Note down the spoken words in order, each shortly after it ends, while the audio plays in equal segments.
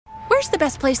Where's the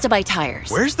best place to buy tires?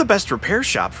 Where's the best repair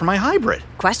shop for my hybrid?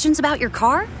 Questions about your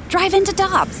car? Drive into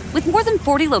Dobbs. With more than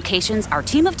 40 locations, our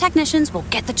team of technicians will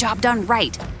get the job done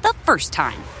right the first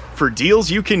time. For deals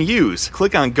you can use,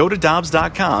 click on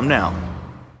gotodobbs.com now.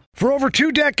 For over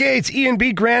 2 decades,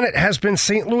 E&B Granite has been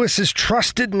St. Louis's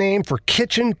trusted name for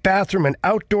kitchen, bathroom, and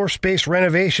outdoor space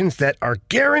renovations that are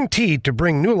guaranteed to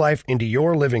bring new life into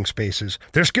your living spaces.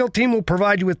 Their skilled team will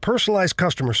provide you with personalized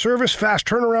customer service, fast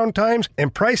turnaround times,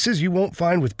 and prices you won't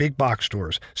find with big box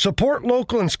stores. Support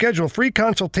local and schedule a free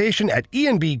consultation at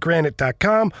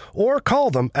enbgranite.com or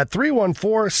call them at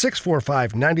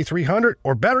 314-645-9300,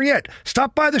 or better yet,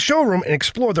 stop by the showroom and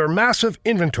explore their massive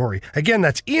inventory. Again,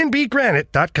 that's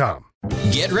enbgranite.com.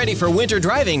 Get ready for winter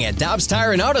driving at Dobbs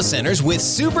Tire and Auto Centers with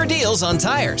super deals on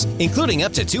tires, including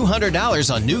up to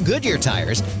 $200 on new Goodyear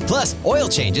tires, plus oil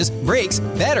changes, brakes,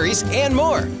 batteries, and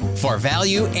more. For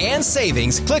value and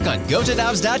savings, click on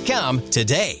gotodobbs.com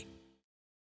today.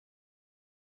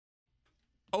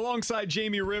 Alongside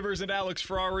Jamie Rivers and Alex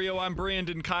Ferrario, I'm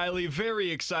Brandon Kiley.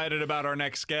 Very excited about our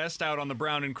next guest out on the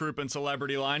Brown and Crouppen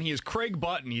Celebrity Line. He is Craig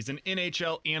Button. He's an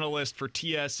NHL analyst for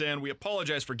TSN. We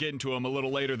apologize for getting to him a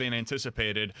little later than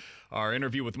anticipated. Our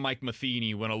interview with Mike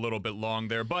Matheny went a little bit long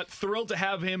there, but thrilled to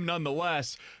have him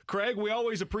nonetheless. Craig, we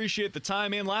always appreciate the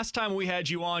time, and last time we had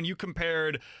you on, you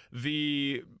compared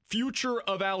the future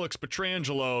of Alex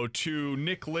Pietrangelo to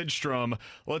Nick Lidstrom.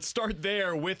 Let's start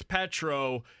there with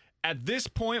Petro. At this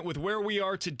point, with where we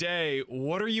are today,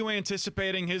 what are you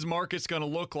anticipating his market's going to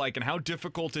look like, and how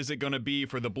difficult is it going to be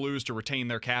for the Blues to retain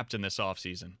their captain this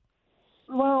offseason?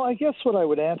 Well, I guess what I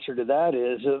would answer to that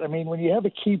is, I mean, when you have a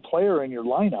key player in your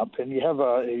lineup and you have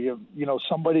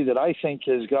somebody that I think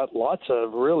has got lots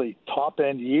of really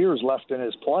top-end years left in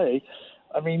his play,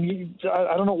 I mean,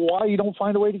 I don't know why you don't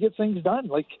find a way to get things done.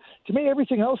 Like, to me,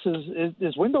 everything else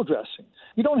is window dressing.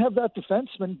 You don't have that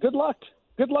defenseman, good luck.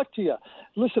 Good luck to you.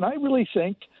 Listen, I really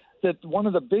think that one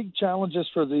of the big challenges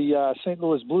for the St.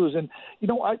 Louis Blues, and,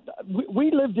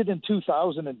 we lived it in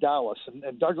 2000 in Dallas, and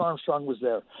Doug Armstrong was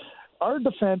there. Our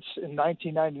defense in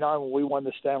 1999 when we won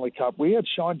the Stanley Cup, we had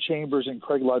Sean Chambers and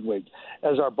Craig Ludwig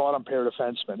as our bottom pair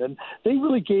defensemen, and they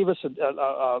really gave us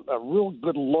a real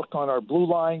good look on our blue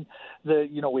line.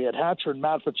 We had Hatcher and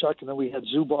Matvichuk, and then we had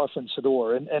Zubov and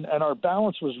Sador, and our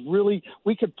balance was really,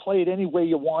 we could play it any way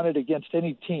you wanted against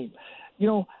any team.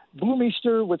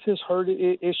 Bluemeister with his heart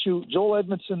issue, Joel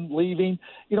Edmondson leaving,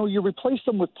 you replace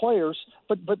them with players,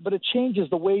 but it changes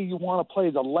the way you want to play,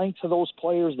 the length of those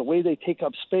players, the way they take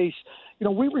up space.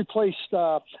 We replaced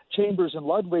Chambers and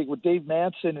Ludwig with Dave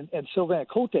Manson and Sylvain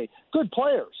Cote. Good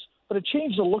players, but it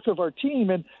changed the look of our team,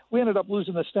 and we ended up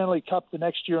losing the Stanley Cup the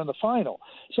next year in the final.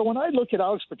 So when I look at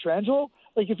Alex Pietrangelo,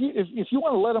 like if you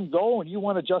want to let him go and you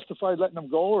want to justify letting him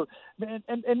go, and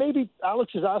maybe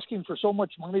Alex is asking for so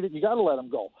much money that you got to let him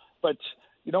go. But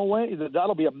you know what?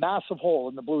 That'll be a massive hole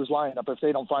in the Blues lineup if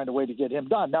they don't find a way to get him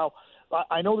done. Now,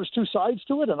 I know there's two sides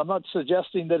to it, and I'm not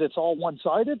suggesting that it's all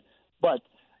one-sided, but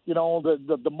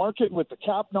the market with the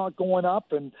cap not going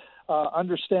up and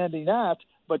understanding that.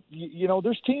 But,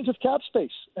 there's teams with cap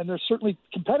space, and there's certainly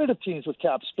competitive teams with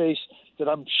cap space that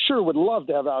I'm sure would love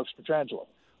to have Alex Pietrangelo.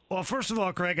 Well, first of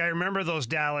all, Craig, I remember those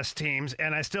Dallas teams,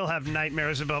 and I still have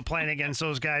nightmares about playing against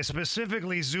those guys,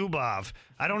 specifically Zubov.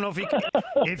 I don't know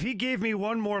if he gave me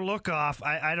one more look off,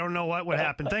 I don't know what would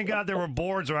happen. Thank God there were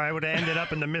boards, or I would have ended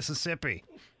up in the Mississippi.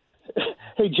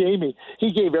 Hey, Jamie,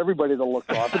 he gave everybody the look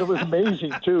off, and it was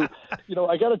amazing, too.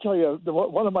 I got to tell you,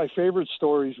 one of my favorite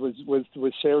stories with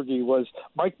Sergei was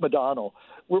Mike Modano.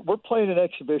 We're playing an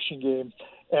exhibition game,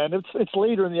 and it's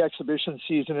later in the exhibition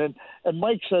season, and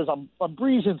Mike says, I'm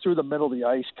breezing through the middle of the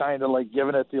ice, kind of like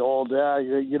giving it the old,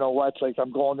 you know what, like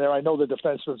I'm going there. I know the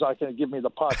defenseman's not going to give me the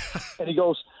puck. And he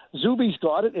goes, Zuby's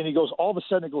got it, and he goes, all of a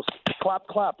sudden it goes clap,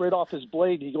 clap right off his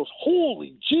blade. And he goes,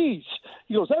 holy jeez.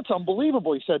 He goes, that's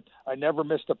unbelievable. He said, I never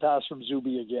missed a pass from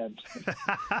Zuby again.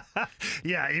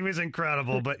 Yeah, he was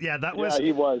incredible. But yeah,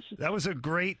 he was. That was a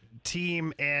great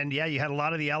team, and yeah, you had a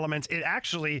lot of the elements. It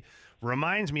actually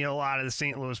reminds me a lot of the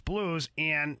St. Louis Blues,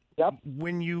 and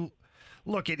when you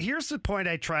look at, here's the point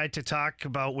I tried to talk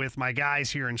about with my guys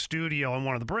here in studio on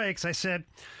one of the breaks. I said,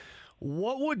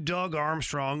 what would Doug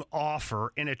Armstrong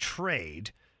offer in a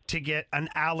trade to get an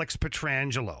Alex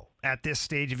Pietrangelo at this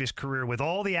stage of his career with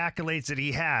all the accolades that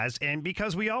he has? And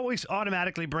because we always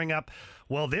automatically bring up,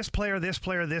 well, this player,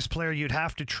 you'd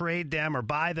have to trade them or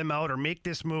buy them out or make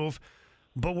this move.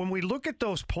 But when we look at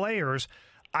those players,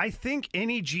 I think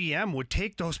any GM would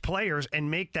take those players and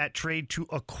make that trade to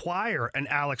acquire an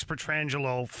Alex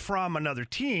Pietrangelo from another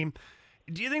team.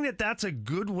 Do you think that that's a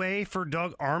good way for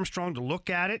Doug Armstrong to look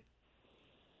at it?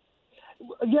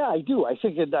 Yeah, I do. I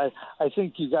think I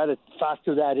think you got to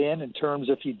factor that in terms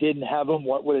of if you didn't have him,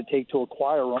 what would it take to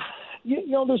acquire him? You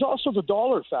know, there's also the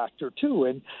dollar factor too,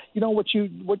 and you know what you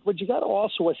got to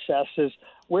also assess is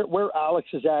where Alex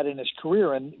is at in his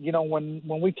career. And you know, when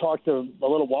we talked a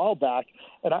little while back,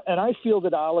 and I feel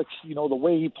that Alex, you know, the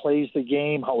way he plays the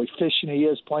game, how efficient he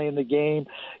is playing the game,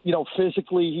 you know,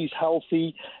 physically he's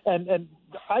healthy, and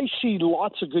I see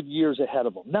lots of good years ahead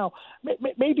of him. Now,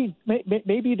 maybe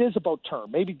it is about term.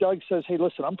 Maybe Doug says, hey,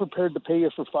 listen, I'm prepared to pay you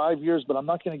for 5 years, but I'm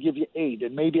not going to give you 8.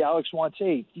 And maybe Alex wants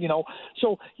 8, you know.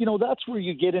 So, you know, that's where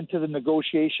you get into the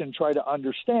negotiation, try to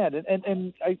understand.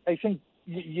 And I think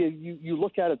you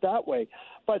look at it that way.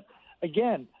 But,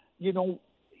 again, you know,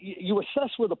 you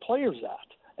assess where the player's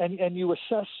at. And you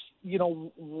assess, you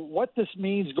know, what this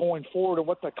means going forward and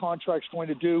what the contract's going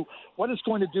to do, what it's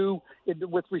going to do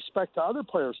with respect to other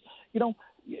players. You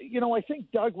know, I think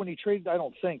Doug, when he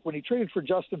traded for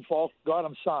Justin Falk, got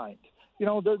him signed. You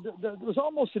know, there was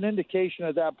almost an indication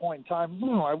at that point in time,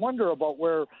 I wonder about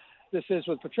where this is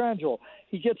with Pietrangelo.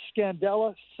 He gets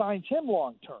Scandella, signs him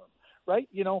long-term, right?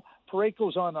 You know,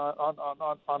 Parayko's on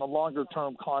a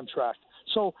longer-term contract.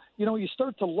 So, you know, you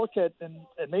start to look at, and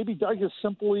maybe Doug is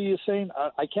simply saying,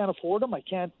 I can't afford him. I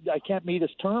can't meet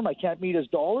his term. I can't meet his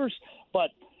dollars, but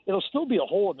it'll still be a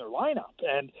hole in their lineup.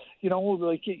 And, you know,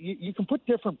 like you can put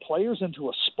different players into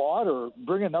a spot or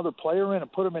bring another player in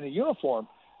and put him in a uniform.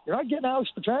 You're not getting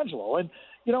Alex Pietrangelo. And,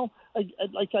 you know,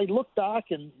 I look back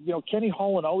and, you know, Kenny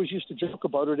Holland always used to joke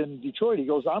about it in Detroit. He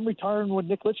goes, I'm retiring when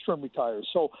Nick Lidstrom retires.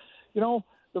 So, you know,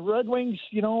 the Red Wings,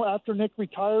 you know, after Nick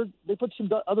retired, they put some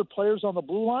other players on the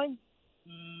blue line.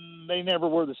 They never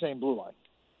were the same blue line.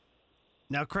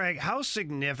 Now, Craig, how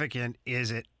significant is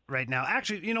it right now?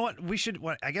 Actually, you know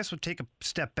what? I guess we'll take a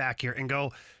step back here and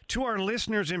go to our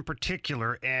listeners in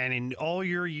particular, and in all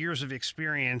your years of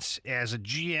experience as a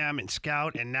GM and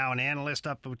scout and now an analyst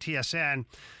up with TSN,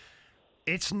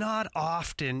 it's not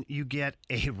often you get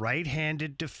a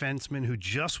right-handed defenseman who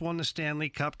just won the Stanley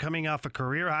Cup, coming off a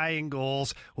career high in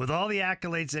goals, with all the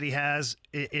accolades that he has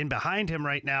in behind him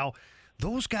right now.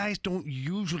 Those guys don't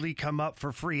usually come up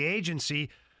for free agency.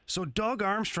 So Doug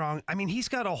Armstrong, I mean, he's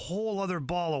got a whole other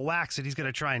ball of wax that he's going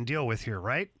to try and deal with here,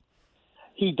 right?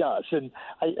 He does, and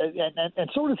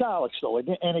so does Alex, though.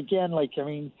 And again, like, I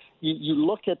mean, you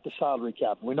look at the salary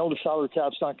cap. We know the salary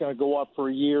cap's not going to go up for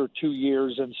a year or 2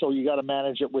 years, and so you got to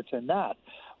manage it within that.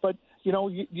 But you know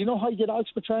how you get Alex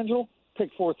Pietrangelo? Pick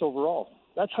 4th overall.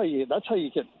 That's how you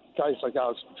get guys like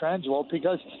Alex Pietrangelo,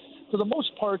 because for the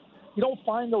most part, you don't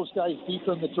find those guys deep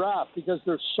in the draft because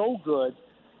they're so good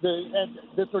that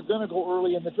they're going to go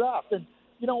early in the draft. And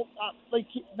you know, like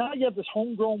now you have this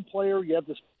homegrown player, you have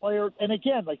this player, and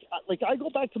again, like I go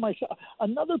back to myself,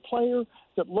 another player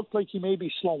that looked like he may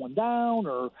be slowing down,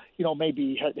 or you know,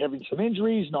 maybe having some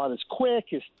injuries, not as quick,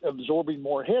 is absorbing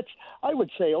more hits. I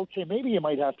would say, okay, maybe you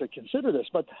might have to consider this,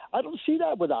 but I don't see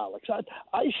that with Alex.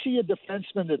 I see a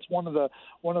defenseman that's one of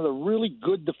the really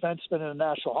good defensemen in the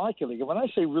National Hockey League. And when I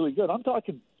say really good, I'm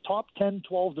talking top 10,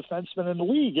 12 defensemen in the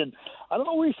league, and I don't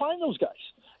know where you find those guys.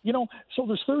 You know, so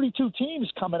there's 32 teams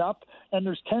coming up, and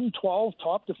there's 10, 12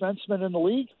 top defensemen in the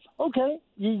league. Okay,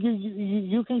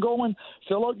 you can go and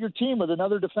fill out your team with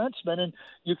another defenseman, and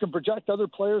you can project other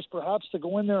players perhaps to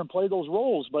go in there and play those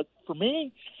roles. But for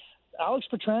me, Alex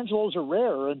Pietrangelos are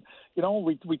rare, and you know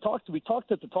we talked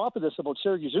at the top of this about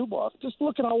Sergei Zubov. Just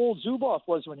look at how old Zubov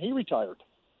was when he retired.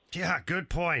 Yeah, good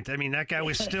point. I mean, that guy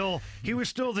was still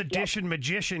the dish and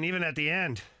magician even at the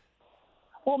end.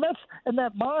 Well,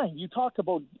 that mind. You talk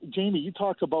about, Jamie, you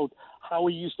talk about how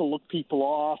he used to look people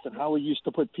off and how he used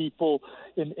to put people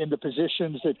in the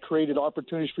positions that created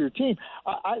opportunities for your team.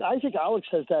 I think Alex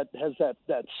has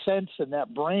that sense and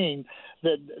that brain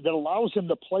that allows him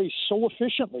to play so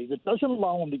efficiently, that doesn't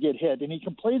allow him to get hit, and he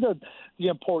can play the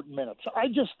important minutes.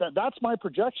 That's my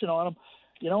projection on him.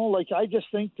 You know, like I just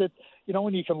think that, you know,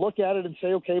 when you can look at it and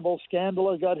say, okay, well,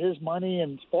 Scandella got his money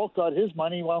and Falk got his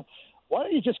money, well, why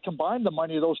don't you just combine the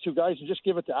money of those two guys and just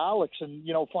give it to Alex and,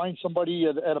 you know, find somebody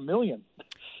at $1 million?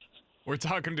 We're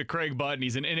talking to Craig Button.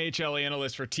 He's an NHL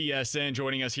analyst for TSN,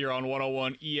 joining us here on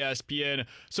 101 ESPN.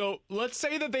 So let's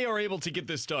say that they are able to get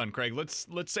this done, Craig. Let's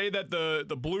say that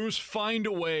the Blues find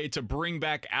a way to bring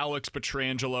back Alex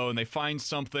Pietrangelo and they find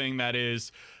something that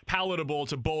is palatable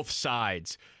to both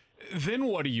sides. Then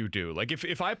what do you do? Like,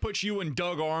 if I put you in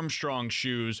Doug Armstrong's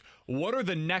shoes, what are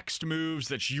the next moves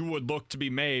that you would look to be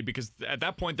made? Because at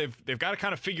that point, they've got to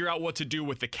kind of figure out what to do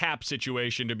with the cap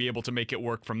situation to be able to make it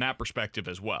work from that perspective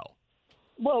as well.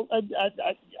 Well,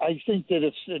 I think that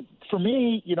it's for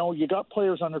me. You got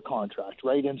players under contract,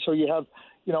 right? And so you have,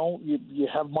 you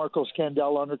have Marcos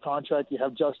Candela under contract, you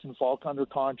have Justin Falk under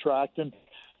contract, and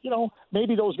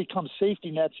maybe those become safety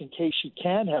nets in case you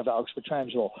can have Alex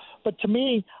Pietrangelo. But to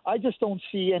me, I just don't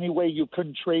see any way you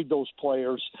couldn't trade those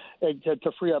players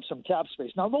to free up some cap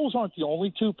space. Now, those aren't the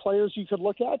only two players you could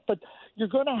look at, but you're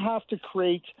going to have to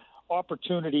create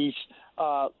opportunities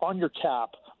on your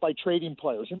cap by trading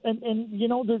players. And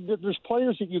there's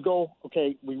players that you go,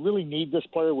 okay, we really need this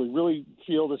player. We really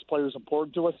feel this player is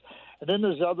important to us. And then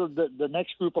there's the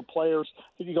next group of players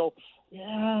that you go,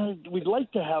 yeah, we'd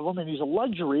like to have him, and he's a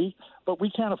luxury, but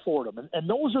we can't afford him. And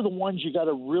those are the ones you got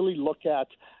to really look at,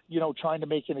 trying to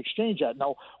make an exchange at.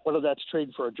 Now, whether that's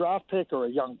trading for a draft pick or a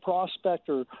young prospect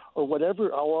or whatever,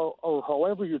 or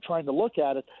however you're trying to look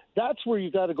at it, that's where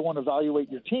you got to go and evaluate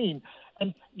your team.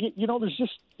 And, there's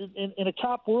just, in a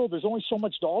cap world, there's only so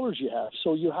much dollars you have.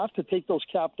 So you have to take those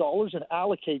cap dollars and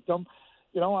allocate them.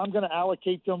 I'm going to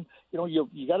allocate them.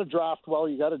 You got to draft well.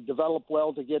 You got to develop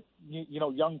well to get,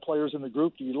 young players in the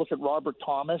group. You look at Robert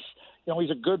Thomas.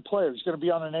 He's a good player. He's going to be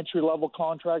on an entry-level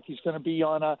contract. He's going to be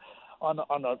on a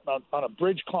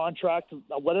bridge contract,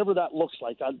 whatever that looks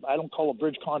like. I don't call a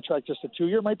bridge contract just a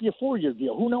 2-year. It might be a 4-year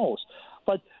deal. Who knows?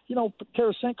 But,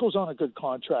 Tarasenko's on a good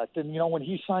contract. And, when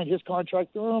he signed his contract,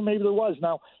 maybe there was.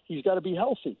 Now, he's got to be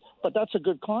healthy. But that's a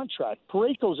good contract.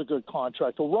 Parayko's a good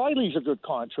contract. O'Reilly's a good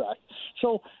contract.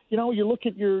 So, you look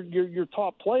at your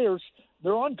top players,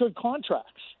 they're on good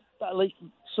contracts. But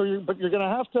you're going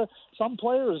to have to. Some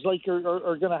players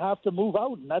are going to have to move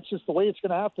out, and that's just the way it's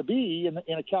going to have to be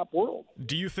in a cap world.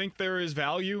 Do you think there is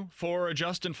value for a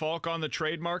Justin Falk on the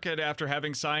trade market after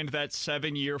having signed that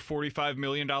 7-year, $45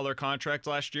 million contract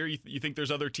last year? You think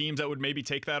there's other teams that would maybe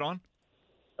take that on?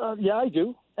 Yeah, I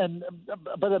do.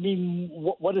 But I mean,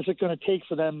 what is it going to take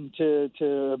for them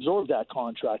to absorb that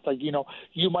contract?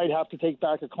 You might have to take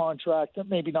back a contract,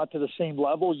 maybe not to the same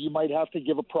level. You might have to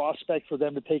give a prospect for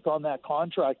them to take on that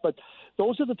contract. But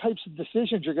those are the types of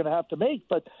decisions you're going to have to make.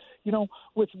 But,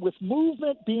 with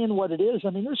movement being what it is, I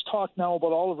mean, there's talk now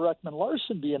about Oliver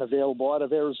Ekman-Larsson being available out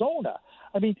of Arizona.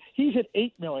 I mean, he's at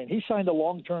 $8 million. He signed a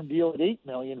long-term deal at $8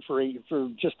 million I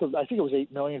think it was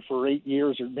 $8 million for 8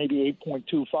 years, or maybe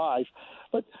 8.25.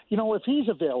 But if he's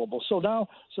available, so now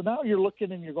you're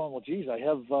looking and you're going, well, geez, I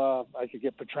could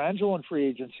get Pietrangelo in free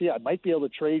agency. I might be able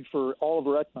to trade for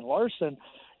Oliver Ekman-Larsson.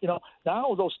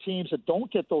 Now those teams that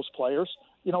don't get those players,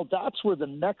 that's where the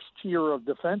next tier of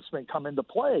defensemen come into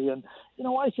play. And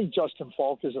I think Justin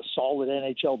Falk is a solid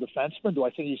NHL defenseman. Do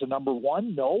I think he's a number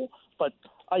one? No, but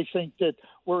I think that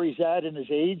where he's at in his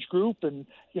age group, and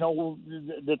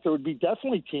that there would be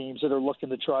definitely teams that are looking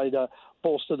to try to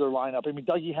bolster their lineup. I mean,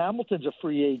 Dougie Hamilton's a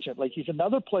free agent. He's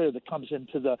another player that comes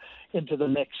into the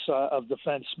mix of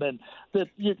defensemen that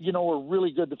are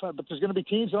really good defense. But there's going to be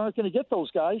teams that aren't going to get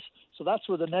those guys. So that's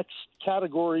where the next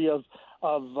category of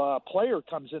player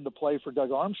comes into play for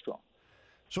Doug Armstrong.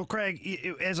 So,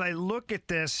 Craig, as I look at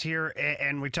this here,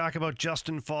 and we talk about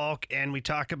Justin Falk, and we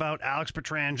talk about Alex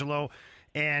Pietrangelo,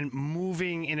 and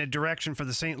moving in a direction for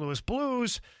the St. Louis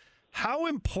Blues, how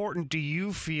important do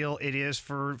you feel it is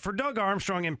for Doug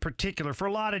Armstrong in particular, for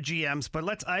a lot of GMs, but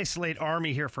let's isolate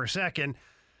Army here for a second.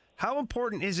 How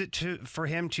important is it for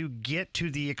him to get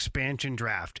to the expansion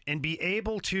draft and be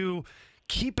able to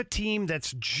keep a team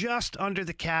that's just under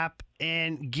the cap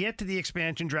and get to the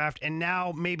expansion draft, and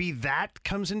now maybe that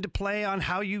comes into play on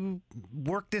how you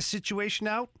work this situation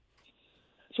out?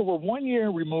 So we're 1 year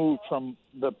removed from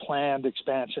the planned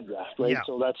expansion draft, right? Yeah.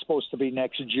 So that's supposed to be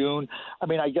next June. I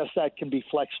mean, I guess that can be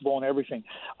flexible and everything.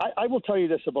 I will tell you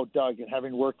this about Doug, and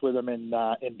having worked with him in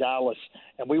Dallas,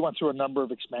 and we went through a number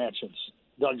of expansions.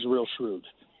 Doug's real shrewd.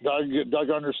 Doug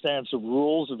understands the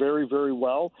rules very, very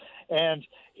well, and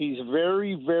he's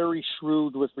very, very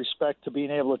shrewd with respect to being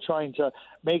able to trying to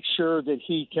make sure that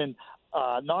he can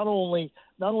not only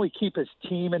keep his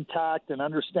team intact and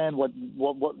understand what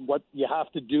you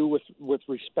have to do with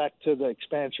respect to the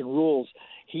expansion rules.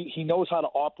 He knows how to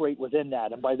operate within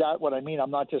that. And by that, what I mean,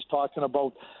 I'm not just talking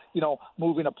about,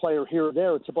 moving a player here or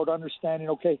there. It's about understanding,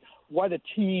 okay, what a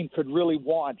team could really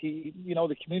want.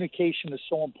 The communication is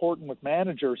so important with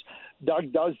managers.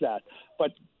 Doug does that.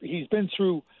 But he's been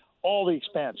through all the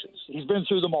expansions. He's been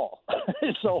through them all.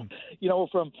 So,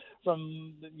 from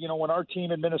when our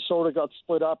team in Minnesota got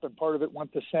split up and part of it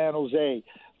went to San Jose,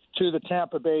 to the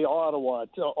Tampa Bay, Ottawa,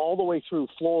 all the way through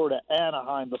Florida,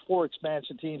 Anaheim, the 4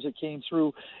 expansion teams that came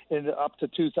through up to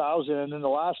 2000, and then the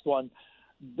last one,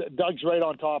 Doug's right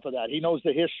on top of that. He knows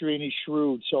the history and he's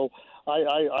shrewd. So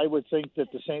I would think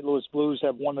that the St. Louis Blues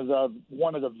have one of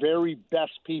the very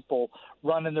best people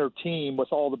running their team with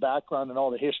all the background and all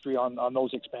the history on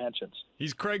those expansions.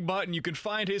 He's Craig Button. You can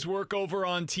find his work over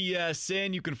on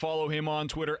TSN. You can follow him on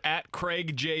Twitter at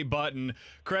Craig J. Button.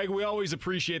 Craig, we always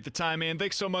appreciate the time, man.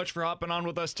 Thanks so much for hopping on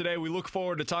with us today. We look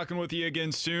forward to talking with you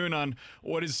again soon on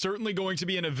what is certainly going to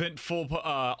be an eventful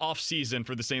offseason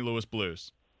for the St. Louis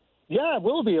Blues. Yeah, it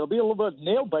will be. It'll be a little bit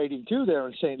nail biting too there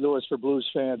in St. Louis for Blues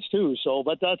fans too. So,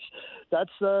 but that's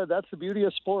the beauty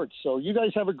of sports. So, you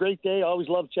guys have a great day. I always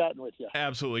love chatting with you.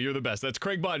 Absolutely, you're the best. That's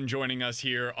Craig Button joining us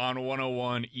here on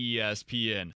 101 ESPN.